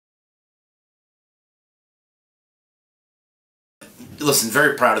listen,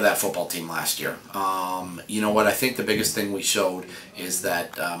 very proud of that football team last year. You know what? I think the biggest thing we showed is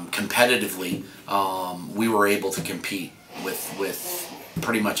that competitively, we were able to compete with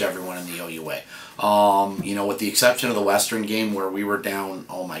pretty much everyone in the OUA. You know, with the exception of the Western game where we were down,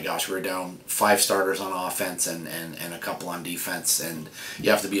 oh my gosh, we were down 5 starters on offense and a couple on defense, and you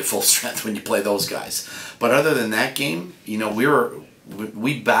have to be at full strength when you play those guys. But other than that game, you know,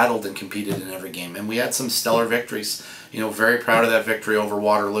 we battled and competed in every game, and we had some stellar victories. You know, very proud of that victory over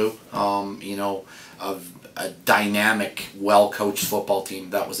Waterloo. You know, of a dynamic, well-coached football team.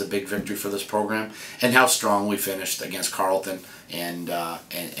 That was a big victory for this program, and how strong we finished against Carleton and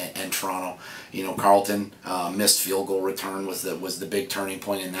Toronto. You know, Carleton missed field goal return was the big turning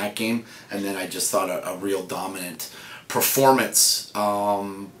point in that game, and then I just thought a real dominant performance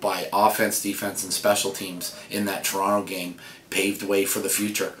by offense, defense, and special teams in that Toronto game paved the way for the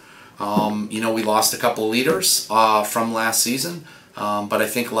future. You know, we lost a couple of leaders from last season, but I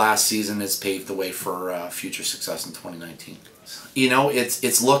think last season has paved the way for future success in 2019. You know,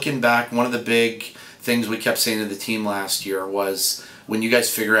 it's looking back, one of the big things we kept saying to the team last year was, when you guys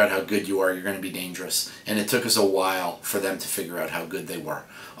figure out how good you are, you're going to be dangerous. And it took us a while for them to figure out how good they were.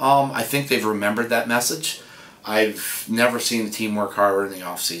 I think they've remembered that message. I've never seen the team work harder in the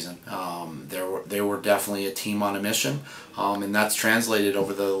off-season. They were definitely a team on a mission, and that's translated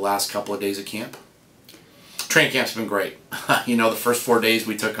over the last couple of days of camp. Training camp's been great. You know, the first 4 days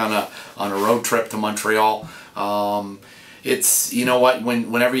we took on a road trip to Montreal. It's, you know what,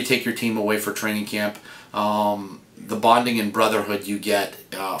 whenever you take your team away for training camp, the bonding and brotherhood you get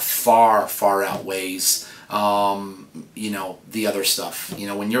far outweighs you know, the other stuff. You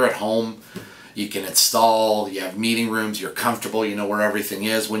know, when you're at home, you can install, you have meeting rooms, you're comfortable, you know where everything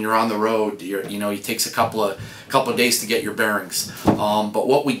is. When you're on the road, you know, it takes a couple of days to get your bearings. But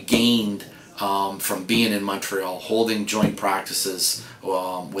what we gained from being in Montreal, holding joint practices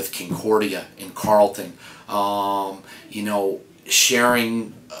with Concordia in Carleton, you know,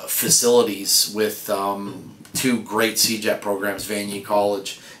 sharing facilities with 2 great CJET programs, Vanier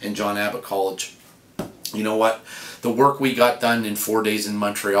College and John Abbott College. You know what? The work we got done in 4 days in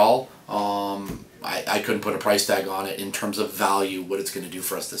Montreal, I couldn't put a price tag on it in terms of value, what it's going to do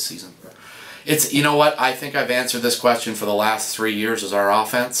for us this season. It's, you know what, I think I've answered this question for the last 3 years as our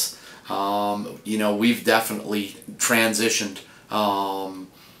offense. You know, we've definitely transitioned.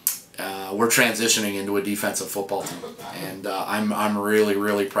 We're transitioning into a defensive football team, and I'm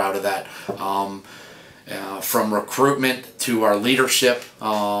really proud of that. From recruitment to our leadership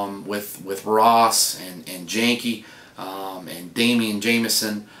with Ross and Janke and Damian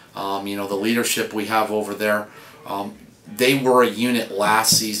Jameson, you know, the leadership we have over there. They were a unit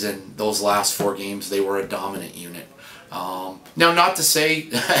last season. Those last 4 games, they were a dominant unit. Now, not to say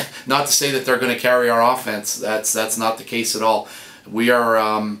that they're going to carry our offense. That's not the case at all. We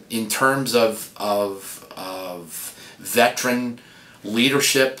are in terms of veteran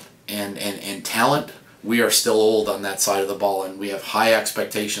leadership and talent, we are still old on that side of the ball, and we have high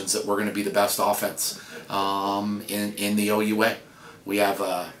expectations that we're going to be the best offense in the OUA. We have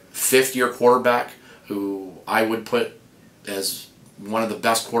a 5th-year quarterback who I would put as one of the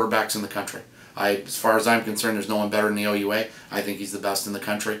best quarterbacks in the country. As far as I'm concerned, there's no one better in the OUA. I think he's the best in the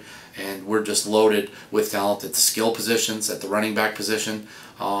country, and we're just loaded with talent at the skill positions, at the running back position,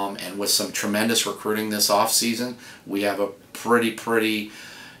 and with some tremendous recruiting this offseason, we have a pretty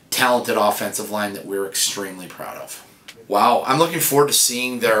talented offensive line that we're extremely proud of. Wow, I'm looking forward to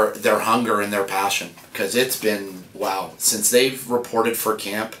seeing their hunger and their passion, because it's been, wow, since they've reported for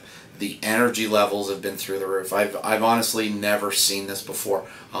camp, the energy levels have been through the roof. I've honestly never seen this before.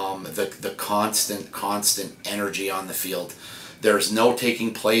 The constant energy on the field. There's no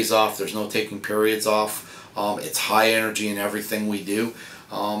taking plays off. There's no taking periods off. It's high energy in everything we do.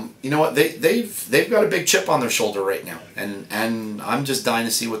 You know what? They've got a big chip on their shoulder right now, and I'm just dying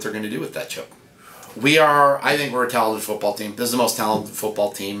to see what they're going to do with that chip. I think we're a talented football team. This is the most talented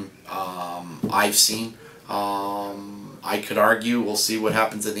football team I've seen. I could argue, we'll see what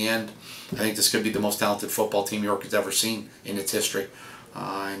happens in the end. I think this could be the most talented football team York has ever seen in its history.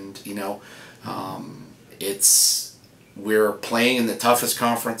 And, you know, we're playing in the toughest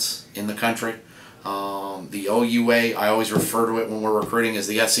conference in the country. The OUA, I always refer to it when we're recruiting as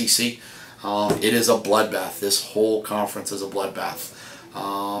the SEC. It is a bloodbath. This whole conference is a bloodbath.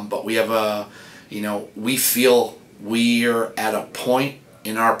 But we have you know, we feel we're at a point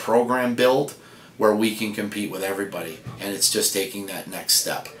in our program build where we can compete with everybody, and it's just taking that next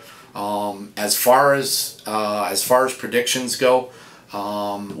step. As far as predictions go,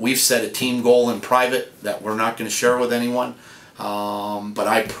 we've set a team goal in private that we're not going to share with anyone. But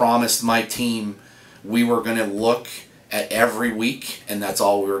I promised my team we were going to look at every week, and that's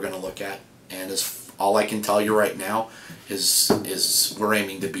all we were going to look at. And all I can tell you right now is we're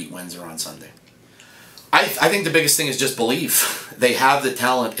aiming to beat Windsor on Sunday. I think the biggest thing is just belief. They have the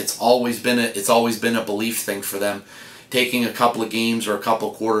talent. It's always been a belief thing for them. Taking a couple of games or a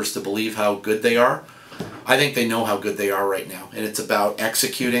couple of quarters to believe how good they are. I think they know how good they are right now, and it's about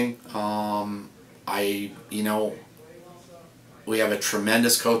executing. We have a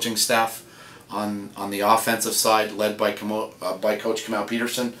tremendous coaching staff on the offensive side, led by Coach Kamau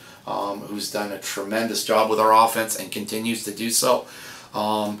Peterson, who's done a tremendous job with our offense and continues to do so.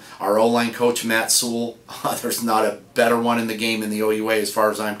 Our O-line coach, Matt Sewell, there's not a better one in the game in the OUA as far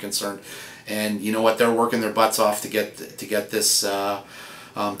as I'm concerned. And you know what? They're working their butts off to get the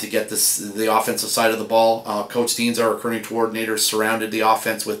offensive side of the ball. Coach Dean's our recruiting coordinator, surrounded the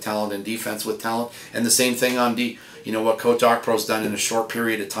offense with talent and defense with talent, and the same thing on D. You know what Coach Ockpro's done in a short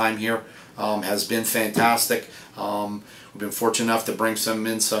period of time here has been fantastic. We've been fortunate enough to bring some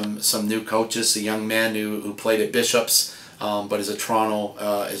new coaches. A young man who played at Bishop's, but is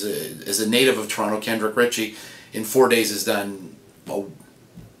a native of Toronto, Kendrick Ritchie, in 4 days has done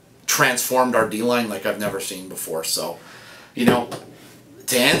transformed our D-line like I've never seen before. So, you know,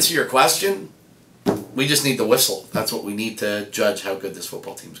 to answer your question, we just need the whistle. That's what we need to judge how good this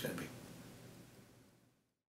football team is going to be.